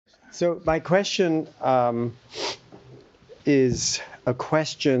So my question is a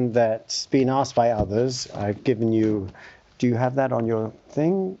question that's been asked by others. I've given you. Do you have that on your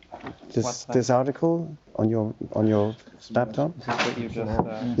thing? This article on your laptop? Is that what you just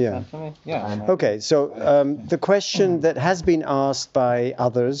Yeah. sent to me? Yeah. Okay. So the question that has been asked by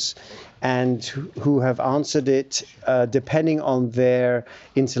others, and who have answered it depending on their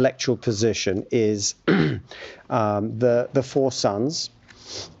intellectual position, is the four sons.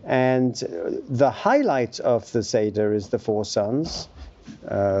 And the highlight of the Seder is the four sons,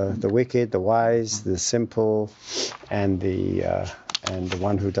 the wicked, the wise, the simple, and the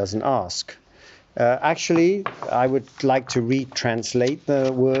one who doesn't ask. Actually, I would like to retranslate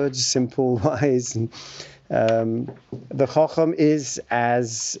the words simple, wise. The Chacham is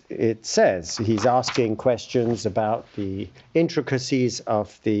as it says. He's asking questions about the intricacies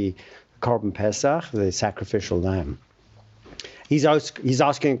of the Korban Pesach, the sacrificial lamb. He's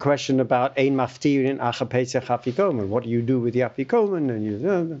asking a question about Ein Maftirin Acha Pesach Afikomen. What do you do with the Afikomen?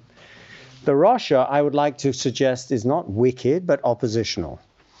 And the Rasha, I would like to suggest, is not wicked but oppositional,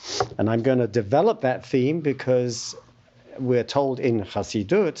 and I'm going to develop that theme because we're told in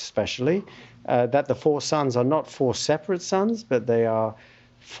Chassidut, especially, that the four sons are not four separate sons, but they are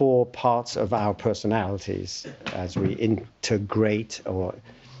four parts of our personalities as we integrate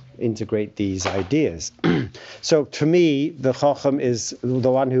these ideas. So to me, the Chacham is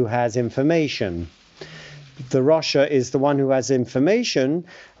the one who has information. The Rasha is the one who has information,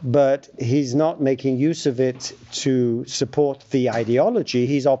 but he's not making use of it to support the ideology.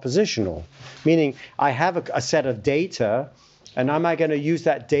 He's oppositional, meaning I have a set of data, and am I going to use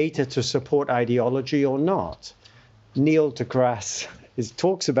that data to support ideology or not? Neil deGrasse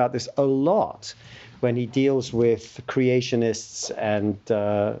talks about this a lot when he deals with creationists and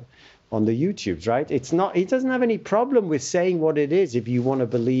on the YouTubes, right? He doesn't have any problem with saying what it is if you want to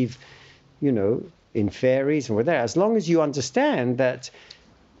believe, in fairies and whatever, as long as you understand that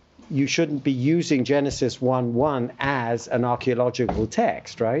you shouldn't be using Genesis 1:1 as an archaeological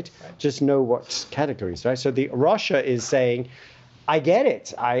text, right? Just know what categories, right? So the Rasha is saying, I get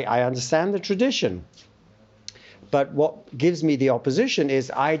it. I understand the tradition. But what gives me the opposition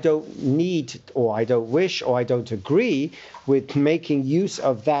is I don't need, or I don't wish, or I don't agree with making use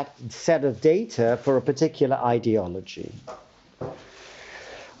of that set of data for a particular ideology.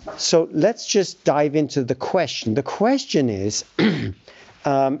 So let's just dive into the question. The question is,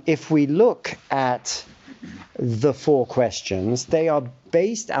 if we look at the four questions, they are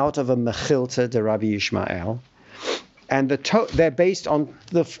based out of a Mechilta de Rabbi Yishmael, and they're based on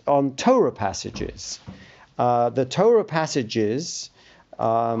Torah passages. The Torah passages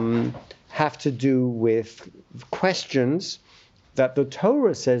have to do with questions that the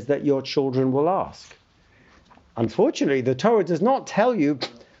Torah says that your children will ask. Unfortunately, the Torah does not tell you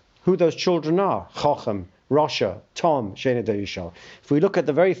who those children are. Chacham, Rasha, Tom, Shena Deishal. If we look at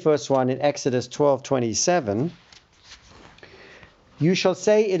the very first one in Exodus 12:27, you shall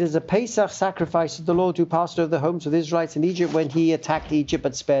say it is a Pesach sacrifice to the Lord who passed over the homes of the Israelites in Egypt when he attacked Egypt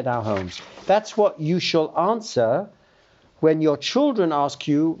but spared our homes. That's what you shall answer when your children ask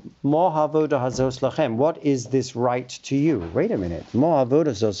you, Mo havoda hazos lachem, what is this right to you? Wait a minute. Mo havoda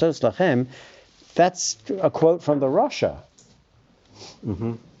hazos lachem, that's a quote from the Rasha.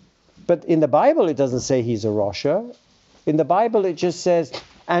 Mm-hmm. But in the Bible, it doesn't say he's a Rasha. In the Bible, it just says,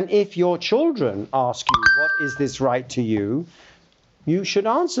 and if your children ask you, what is this right to you, you should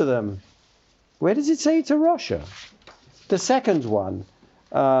answer them. Where does it say it's a Rasha? The second one.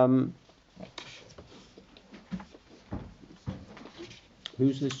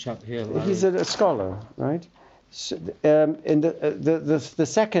 Who's this chap here, Larry? He's a scholar, right? So, in the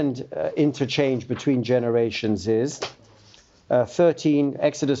second interchange between generations is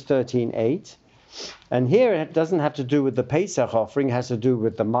Exodus 13:8. And here it doesn't have to do with the Pesach offering, it has to do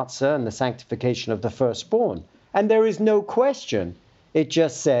with the matzah and the sanctification of the firstborn. And there is no question. It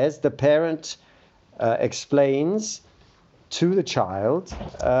just says the parent explains to the child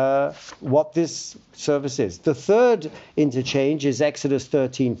what this service is. The third interchange is Exodus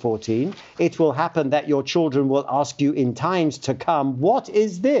 13:14. It will happen that your children will ask you in times to come, what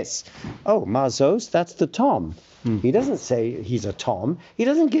is this? Oh, Mazos, that's the Tom. He doesn't say he's a Tom. He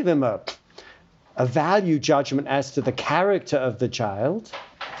doesn't give him a value judgment as to the character of the child.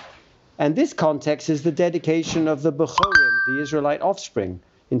 And this context is the dedication of the Bechorim, the Israelite offspring,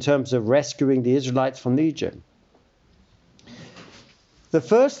 in terms of rescuing the Israelites from Egypt. The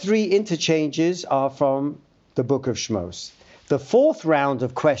first three interchanges are from the book of Shmos. The fourth round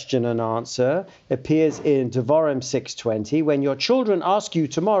of question and answer appears in Devarim 6:20, when your children ask you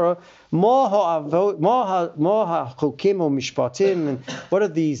tomorrow, "Ma ha'chukim u'mishpatim," and what are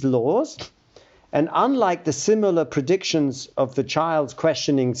these laws? And unlike the similar predictions of the child's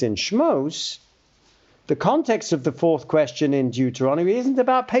questionings in Shmos, the context of the fourth question in Deuteronomy isn't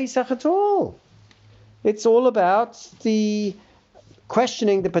about Pesach at all. It's all about the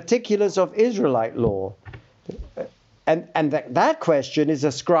questioning the particulars of Israelite law. And that question is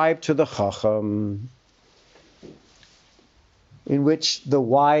ascribed to the Chacham, in which the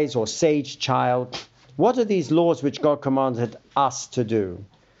wise or sage child, what are these laws which God commanded us to do?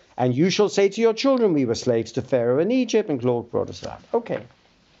 And you shall say to your children, we were slaves to Pharaoh in Egypt, and God brought us out. Okay.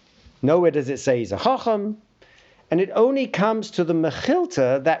 Nowhere does it say he's a Chacham. And it only comes to the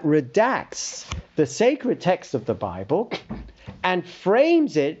Mechilta that redacts the sacred text of the Bible and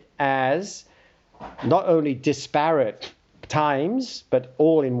frames it as not only disparate times, but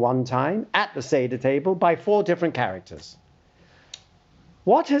all in one time at the Seder table by 4 different characters.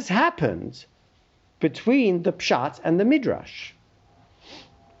 What has happened between the Pshat and the Midrash?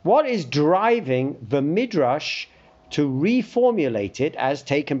 What is driving the Midrash to reformulate it as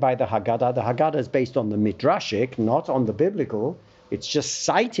taken by the Haggadah? The Haggadah is based on the Midrashic, not on the biblical. It's just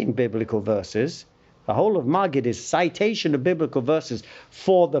citing biblical verses. The whole of Maggid is citation of biblical verses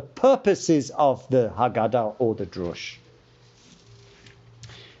for the purposes of the Haggadah or the Drush.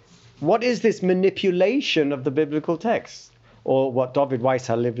 What is this manipulation of the biblical text? Or what David Weiss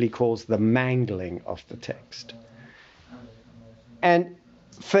Halivli calls the mangling of the text. And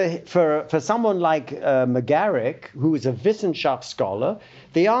for someone like McGarrick, who is a Wissenschaft scholar,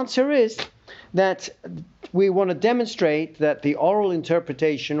 the answer is that we want to demonstrate that the oral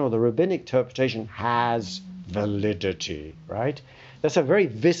interpretation or the rabbinic interpretation has validity, right? That's a very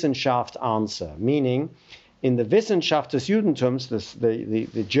Wissenschaft answer, meaning in the Wissenschaft des Judentums,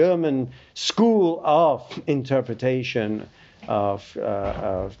 the German school of interpretation of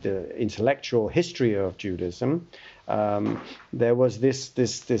the intellectual history of Judaism, there was this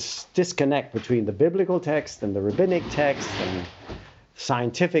disconnect between the biblical text and the rabbinic text and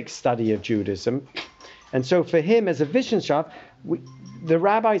scientific study of Judaism. And so for him, as a Wissenschaft, the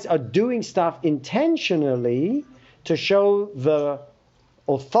rabbis are doing stuff intentionally to show the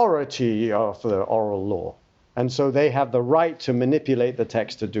authority of the oral law. And so they have the right to manipulate the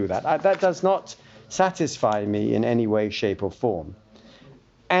text to do that. That does not satisfy me in any way, shape, or form.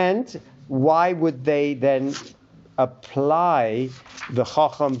 And why would they then apply the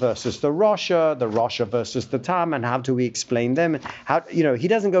Chacham versus the Rasha versus the Tam, and how do we explain them? How, he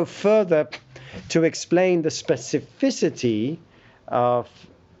doesn't go further to explain the specificity of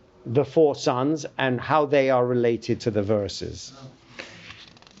the 4 sons and how they are related to the verses.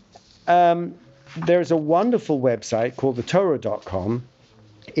 There's a wonderful website called thetorah.com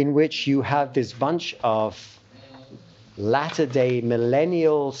in which you have this bunch of latter-day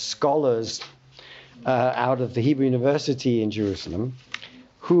millennial scholars out of the Hebrew University in Jerusalem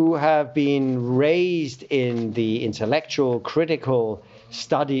who have been raised in the intellectual, critical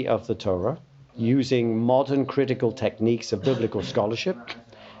study of the Torah using modern critical techniques of biblical scholarship,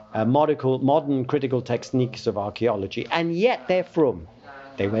 modern critical techniques of archaeology, and yet they're frum.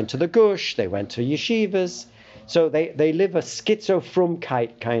 They went to the Gush, they went to yeshivas, so they live a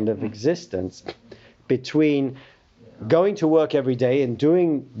schizo-frumkeit kind of existence between going to work every day and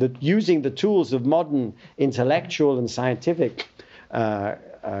using the tools of modern intellectual and scientific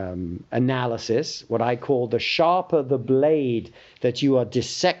analysis, what I call the sharper the blade that you are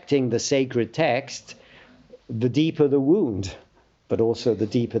dissecting the sacred text, the deeper the wound, but also the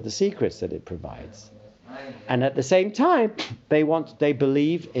deeper the secrets that it provides. And at the same time, they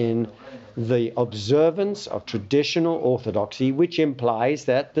believe in the observance of traditional orthodoxy, which implies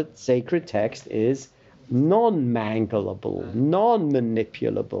that the sacred text is non-mangleable,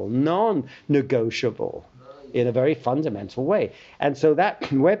 non-manipulable, non-negotiable in a very fundamental way. And so that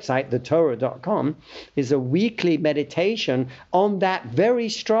website, thetorah.com, is a weekly meditation on that very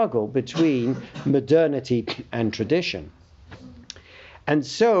struggle between modernity and tradition. And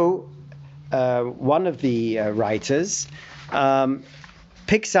so one of the writers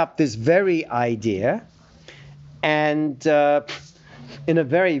picks up this very idea and in a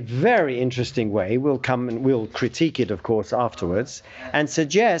very, very interesting way, we'll come and we'll critique it, of course, afterwards, and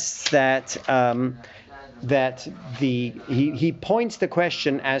suggests that he points the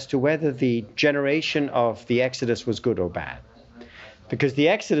question as to whether the generation of the Exodus was good or bad. Because the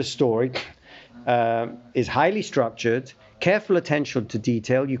Exodus story is highly structured, careful attention to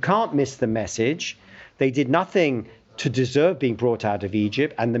detail. You can't miss the message. They did nothing to deserve being brought out of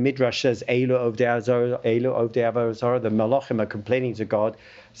Egypt. And the Midrash says, Elu Ovdei Avodah Zarah, the Malachim are complaining to God,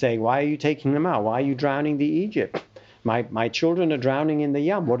 saying, why are you taking them out? Why are you drowning the Egypt? My children are drowning in the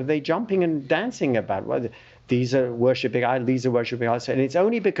Yam. What are they jumping and dancing about? Well, these are worshipping idols, these are worshipping idols. And it's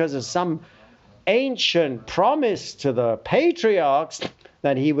only because of some ancient promise to the patriarchs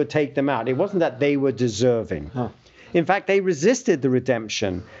that he would take them out. It wasn't that they were deserving. In fact, they resisted the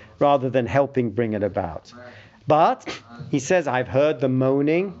redemption rather than helping bring it about. But he says, I've heard the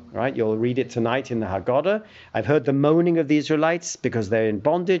moaning, right? You'll read it tonight in the Haggadah. I've heard the moaning of the Israelites because they're in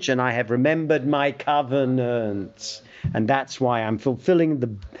bondage, and I have remembered my covenant. And that's why I'm fulfilling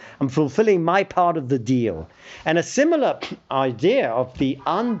my part of the deal. And a similar idea of the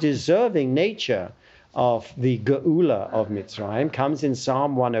undeserving nature of the Geula of Mitzrayim comes in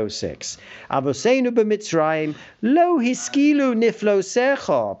Psalm 106. Avoseinu b'Mitzrayim lo hiskilu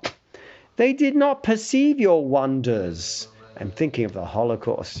niflosecha. They did not perceive your wonders. I'm thinking of the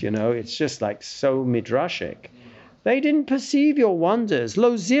Holocaust, it's just like so midrashic. They didn't perceive your wonders.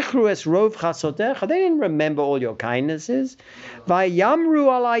 Lo zichru es rov chasodecha. They didn't remember all your kindnesses. Vayamru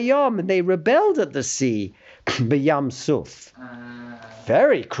al hayam, and they rebelled at the sea. B'yam suf.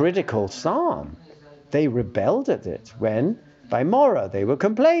 Very critical psalm. They rebelled at it when, by Morah, they were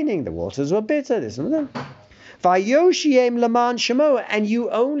complaining. The waters were bitter, this and that. Vayoshiem laman shemo, and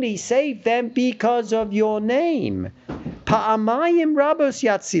you only saved them because of your name. Pa'amayim rabos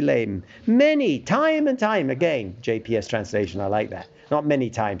yatzilem, many, time and time again. JPS translation, I like that. Not many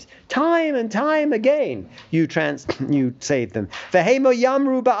times. Time and time again, you saved them. Vehemo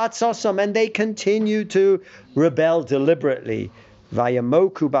yamru ba'atzosom, and they continue to rebel deliberately.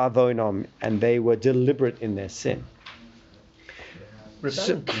 Vayamoku ba'avonom, and they were deliberate in their sin. Rebel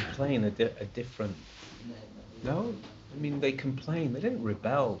and complain are different. No, I mean, they complained. They didn't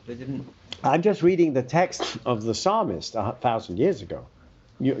rebel. They didn't. I'm just reading the text of the psalmist 1,000 years ago.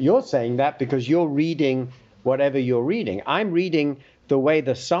 You're saying that because you're reading whatever you're reading. I'm reading the way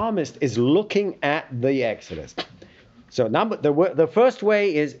the psalmist is looking at the Exodus. So the first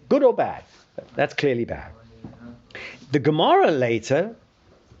way is good or bad. That's clearly bad. The Gemara later,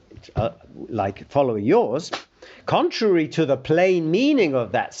 like following yours, contrary to the plain meaning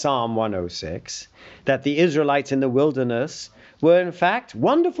of that Psalm 106, that the Israelites in the wilderness were in fact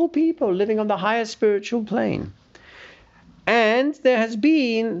wonderful people living on the higher spiritual plane. And there has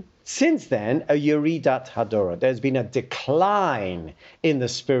been, since then, a Yeridat Hadorah. There's been a decline in the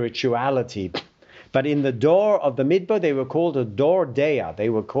spirituality. But in the Dor of the Midbar, they were called a Dor Deah. They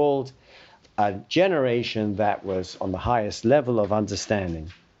were called a generation that was on the highest level of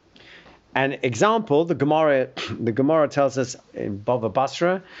understanding. An example, the Gemara tells us in Bava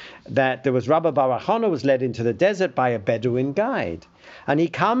Basra that there was Rabbi Bar Achana was led into the desert by a Bedouin guide. And he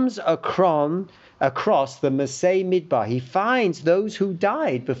comes across the Masei Midbar. He finds those who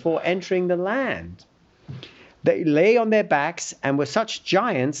died before entering the land. They lay on their backs and were such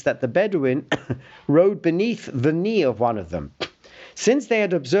giants that the Bedouin rode beneath the knee of one of them. Since they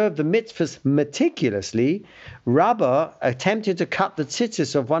had observed the mitzvahs meticulously, Rabbah attempted to cut the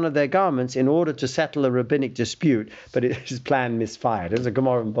tzitzis of one of their garments in order to settle a rabbinic dispute, but his plan misfired. It was a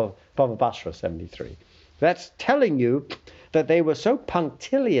Gemara in Bava Basra 73. That's telling you that they were so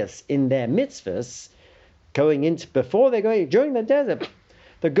punctilious in their mitzvahs during the desert.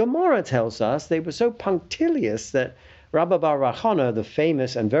 The Gemara tells us they were so punctilious that Rabbi Bar Achana, the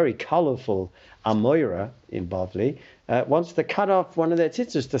famous and very colorful Amoira in Bavli, wants to cut off one of their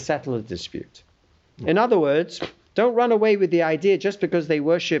tzitzis to settle a dispute. In other words, don't run away with the idea just because they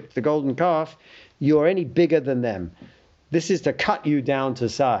worship the golden calf, you're any bigger than them. This is to cut you down to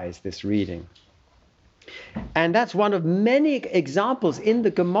size, this reading. And that's one of many examples in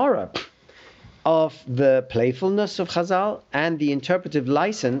the Gemara of the playfulness of Chazal and the interpretive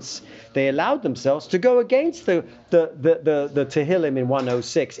license they allowed themselves to go against the Tehillim in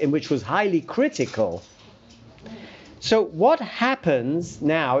 106, in which was highly critical. So what happens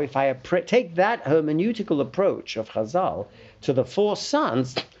now if I take that hermeneutical approach of Chazal to the four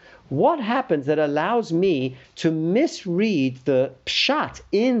sons? What happens that allows me to misread the pshat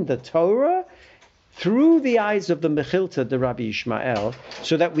in the Torah through the eyes of the Mechilta, the Rabbi Ishmael,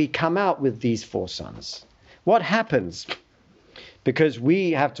 so that we come out with these four sons? What happens? Because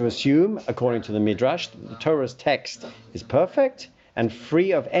we have to assume, according to the Midrash, the Torah's text is perfect and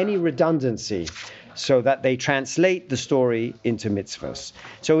free of any redundancy, so that they translate the story into mitzvahs.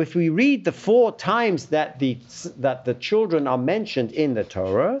 So if we read the 4 times that the children are mentioned in the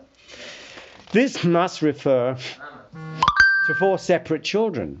Torah, this must refer to 4 separate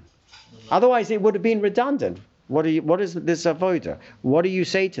children. Otherwise, it would have been redundant. What is this avoda? What do you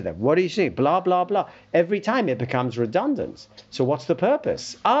say to them? What do you say? Blah, blah, blah. Every time it becomes redundant. So what's the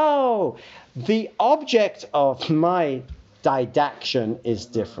purpose? Oh, the object of my didaction is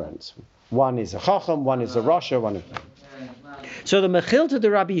different. One is a chacham, one is a rasha, one is... So the Mechilta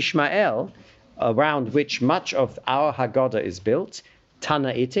de Rabbi Ishmael, around which much of our Haggadah is built,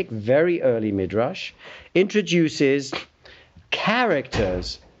 Tanaitic, very early Midrash, introduces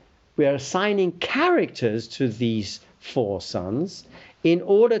characters. We are assigning characters to these four sons in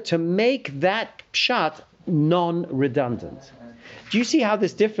order to make that pshat non-redundant. Do you see how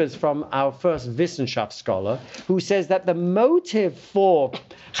this differs from our first Wissenschaft scholar, who says that the motive for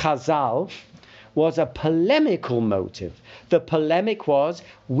Chazal was a polemical motive? The polemic was,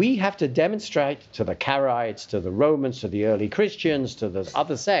 we have to demonstrate to the Karaites, to the Romans, to the early Christians, to the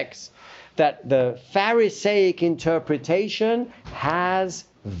other sects, that the Pharisaic interpretation has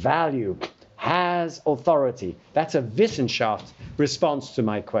value, has authority. That's a Wissenschaft response to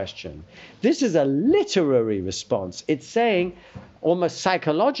my question. This is a literary response. It's saying, almost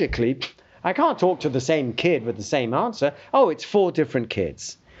psychologically, I can't talk to the same kid with the same answer. Oh, it's four different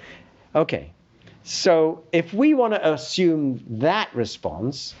kids. Okay. So if we want to assume that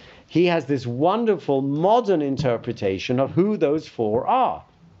response, he has this wonderful modern interpretation of who those four are.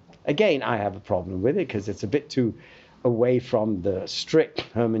 Again, I have a problem with it because it's a bit too away from the strict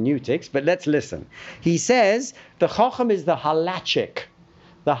hermeneutics, but let's listen. He says the Chacham is the halachic,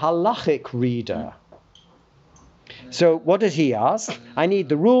 the halachic reader. So what does he ask? I need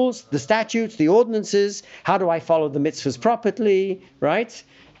the rules, the statutes, the ordinances. How do I follow the mitzvahs properly, right?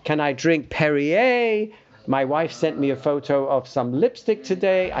 Can I drink Perrier? My wife sent me a photo of some lipstick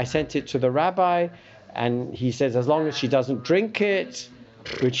today. I sent it to the rabbi, and he says as long as she doesn't drink it,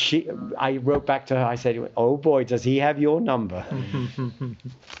 I wrote back to her, I said, oh boy, does he have your number?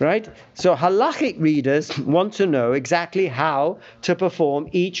 Right? So halachic readers want to know exactly how to perform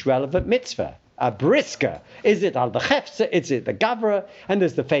each relevant mitzvah. A brisker, is it al the chefza, is it the gavra? And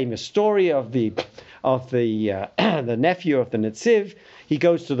there's the famous story of the the nephew of the Netziv. He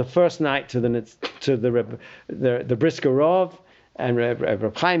goes to the first night to the brisker Rav, and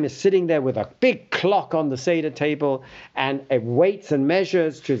Reb Chaim is sitting there with a big clock on the Seder table, and it weights and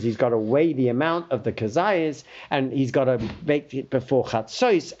measures, because he's got to weigh the amount of the kazayas, and he's got to make it before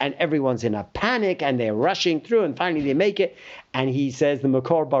Chatzos, and everyone's in a panic, and they're rushing through, and finally they make it. And he says, the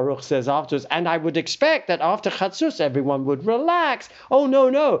Makor Baruch says afterwards, and I would expect that after Chatzos everyone would relax. Oh,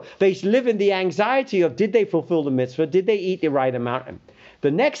 no. They live in the anxiety of, did they fulfill the mitzvah? Did they eat the right amount?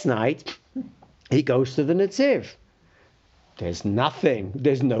 The next night, he goes to the Netziv. There's nothing.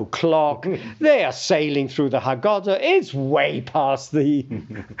 There's no clock. They are sailing through the Haggadah. It's way past the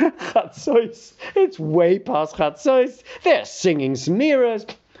Chatzos. It's way past Chatzos. They're singing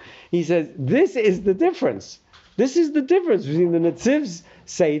Zmiras. He says, this is the difference. This is the difference between the Netziv's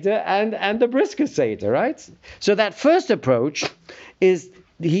Seder and the Brisker Seder, right? So that first approach is,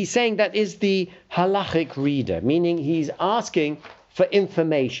 he's saying that is the halachic reader, meaning he's asking for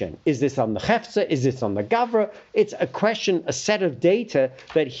information. Is this on the Chefza? Is this on the Gavra? It's a question, a set of data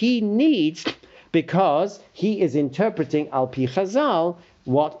that he needs because he is interpreting Al Pi Chazal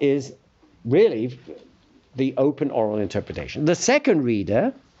what is really the open oral interpretation. The second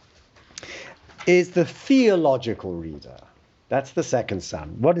reader is the theological reader. That's the second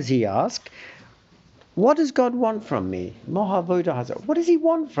son. What does he ask? What does God want from me? Mohavod Hazar. What does he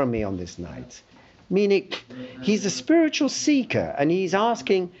want from me on this night? Meaning, he's a spiritual seeker, and he's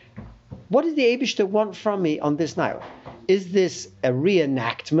asking, what does the Eibishter want from me on this night? Is this a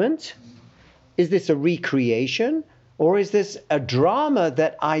reenactment? Is this a recreation? Or is this a drama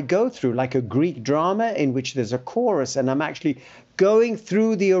that I go through, like a Greek drama in which there's a chorus, and I'm actually going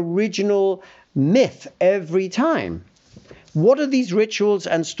through the original myth every time? What do these rituals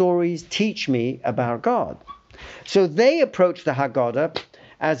and stories teach me about God? So they approach the Haggadah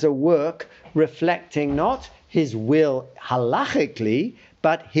as a work reflecting not his will halachically,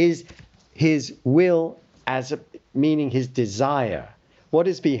 but his will as meaning his desire. What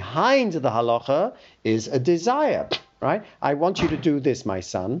is behind the halacha is a desire, right? I want you to do this, my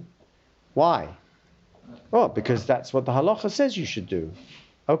son. Why? Oh, because that's what the halacha says you should do.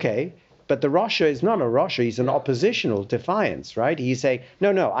 Okay, but the Rasha is not a Rasha, he's an oppositional defiance, right? He's saying,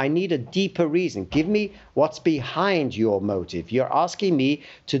 no, I need a deeper reason. Give me what's behind your motive. You're asking me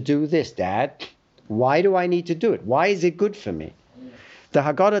to do this, Dad. Why do I need to do it? Why is it good for me? The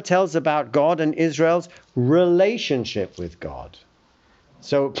Haggadah tells about God and Israel's relationship with God.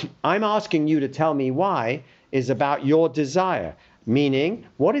 So I'm asking you to tell me why is about your desire. Meaning,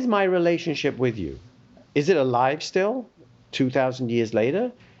 what is my relationship with you? Is it alive still, 2,000 years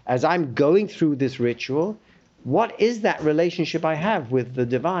later? As I'm going through this ritual, What is that relationship I have with the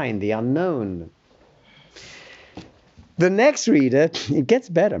divine, the unknown? The next reader, it gets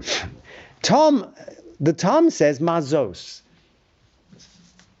better. The Tom says mazos.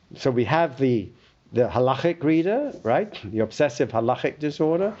 So we have the halachic reader, right? The obsessive halachic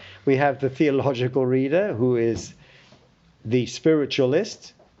disorder. We have the theological reader, who is the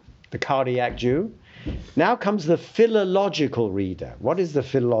spiritualist, the cardiac Jew. Now comes the philological reader. What is the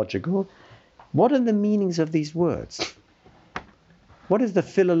philological? What are the meanings of these words? What is the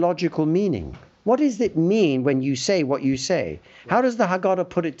philological meaning? What does it mean when you say what you say? How does the Haggadah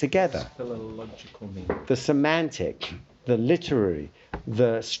put it together? Philological meaning. The semantic, the literary,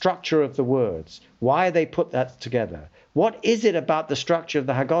 the structure of the words. Why they put that together? What is it about the structure of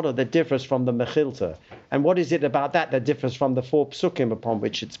the Haggadah that differs from the Mechilta? And what is it about that differs from the 4 psukim upon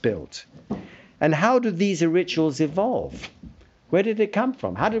which it's built? And how do these rituals evolve? Where did it come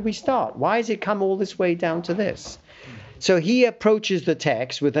from? How did we start? Why has it come all this way down to this? So he approaches the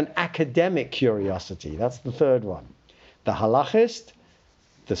text with an academic curiosity. That's the third one. The halachist,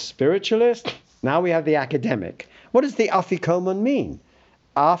 the spiritualist. Now we have the academic. What does the afikomon mean?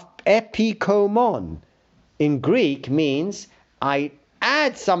 Epikomon in Greek means I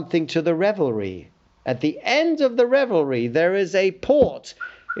add something to the revelry. At the end of the revelry, there is a port,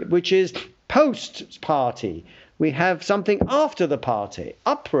 which is post-party. We have something after the party,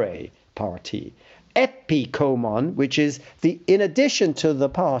 après party. Epikomon, which is in addition to the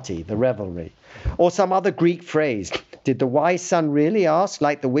party, the revelry. Or some other Greek phrase. Did the wise son really ask,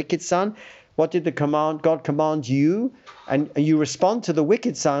 like the wicked son? What did God command you? And you respond to the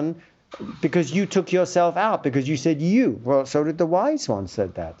wicked son because you took yourself out, because you said you. Well, so did the wise one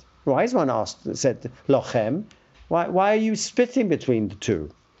said that. The wise one said, lochem. Why are you splitting between the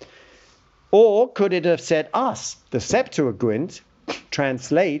two? Or could it have said us? The Septuagint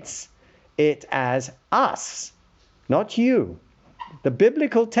translates it as us, not you. The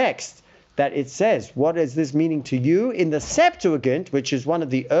biblical text that it says, what is this meaning to you? In the Septuagint, which is one of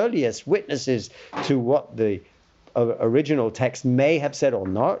the earliest witnesses to what the original text may have said or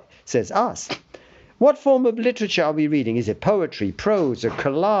not, says us. What form of literature are we reading? Is it poetry, prose, a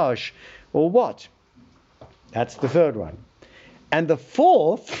collage, or what? That's the third one. And the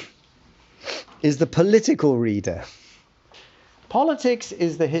fourth is the political reader. Politics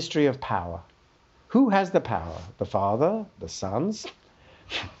is the history of power. Who has the power? The Father, the sons,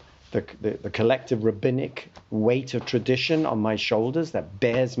 the collective rabbinic weight of tradition on my shoulders that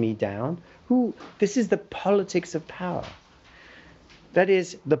bears me down. This is the politics of power. That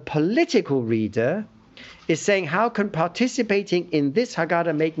is, the political reader is saying, how can participating in this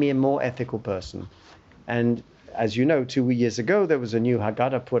Haggadah make me a more ethical person? And as you know, 2 years ago, there was a new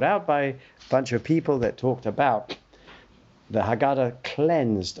Haggadah put out by a bunch of people that talked about the Haggadah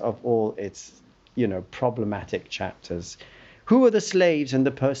cleansed of all its, problematic chapters. Who are the slaves and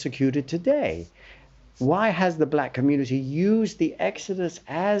the persecuted today? Why has the black community used the Exodus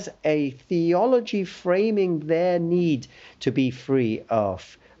as a theology framing their need to be free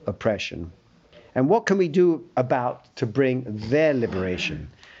of oppression? And what can we do to bring their liberation?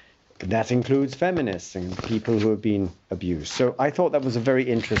 That includes feminists and people who have been abused. So I thought that was a very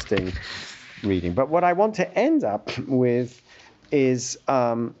interesting reading. But what I want to end up with is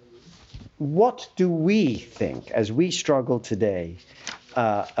what do we think as we struggle today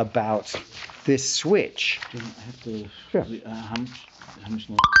about this switch? I have to. Sure. How much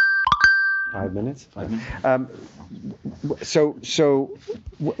more? 5 minutes. 5 minutes.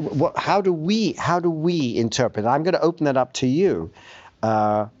 How do we interpret? I'm going to open that up to you.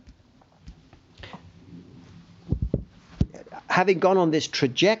 Having gone on this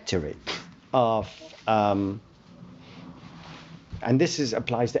trajectory of, and this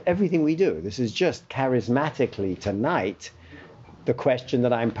applies to everything we do. This is just charismatically tonight, the question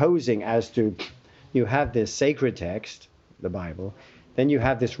that I'm posing as to, you have this sacred text, the Bible, then you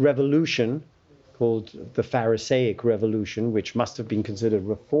have this revolution called the Pharisaic revolution, which must have been considered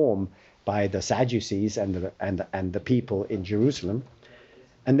reform by the Sadducees and the people in Jerusalem.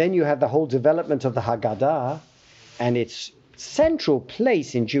 And then you have the whole development of the Haggadah and its central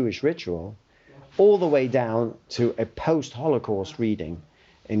place in Jewish ritual, all the way down to a post-Holocaust reading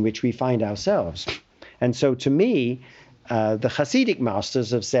in which we find ourselves. And so to me, the Hasidic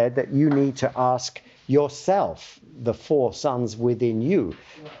masters have said that you need to ask yourself, the 4 sons within you,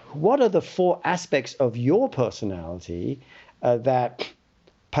 what are the 4 aspects of your personality that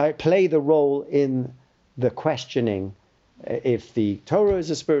play the role in the questioning? If the Torah is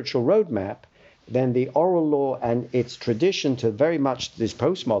a spiritual roadmap, then the oral law and its tradition to very much these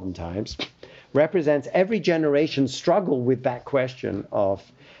postmodern times represents every generation's struggle with that question of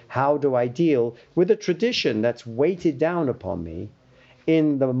How do I deal with a tradition that's weighted down upon me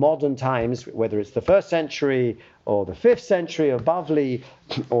in the modern times, whether it's the 1st century or the 5th century of Bavli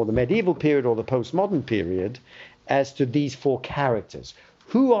or the medieval period or the postmodern period, as to these 4 characters?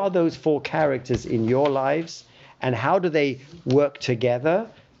 Who are those 4 characters in your lives, and how do they work together?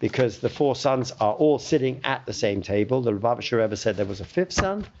 Because the 4 sons are all sitting at the same table. The Lubavitcher Rebbe said there was a 5th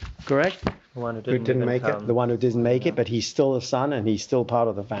son, correct? The one Who didn't make it. The one who didn't make it, but he's still a son and he's still part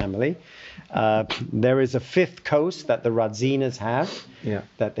of the family. There is a 5th coast that the Radzinas have,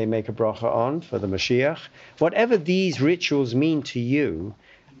 that they make a bracha on for the Mashiach. Whatever these rituals mean to you,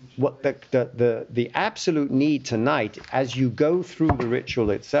 what the absolute need tonight, as you go through the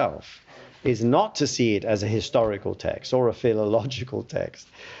ritual itself, is not to see it as a historical text or a philological text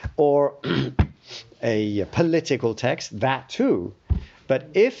or a political text, that too. But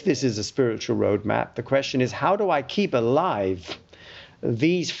if this is a spiritual roadmap, the question is, how do I keep alive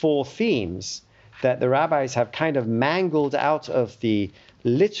these 4 themes that the rabbis have kind of mangled out of the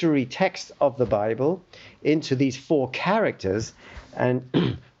literary text of the Bible into these 4 characters?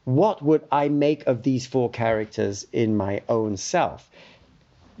 And what would I make of these 4 characters in my own self?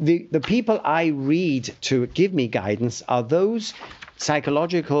 The people I read to give me guidance are those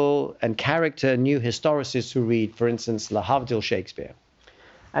psychological and character new historicists who read, for instance, Lahavdil Shakespeare.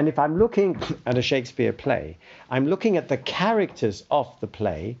 And if I'm looking at a Shakespeare play, I'm looking at the characters of the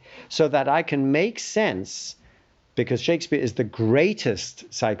play so that I can make sense, because Shakespeare is the greatest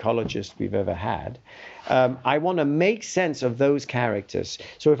psychologist we've ever had. I want to make sense of those characters.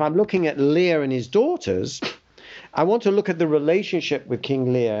 So if I'm looking at Lear and his daughters, I want to look at the relationship with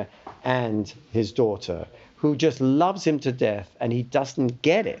King Lear and his daughter, who just loves him to death and he doesn't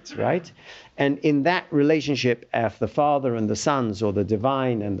get it, right? And in that relationship of the Father and the sons, or the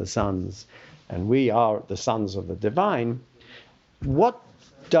divine and the sons, and we are the sons of the divine, what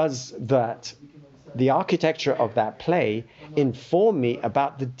does the architecture of that play inform me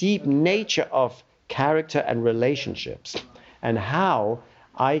about the deep nature of character and relationships, and how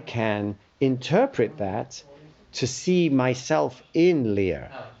I can interpret that to see myself in Lear,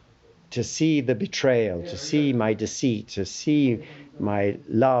 to see the betrayal, to see my deceit, to see my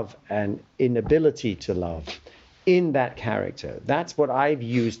love and inability to love in that character. That's what I've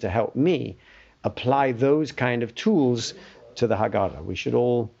used to help me apply those kind of tools to the Haggadah. We should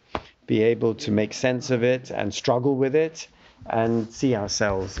all be able to make sense of it and struggle with it and see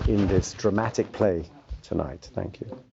ourselves in this dramatic play tonight. Thank you.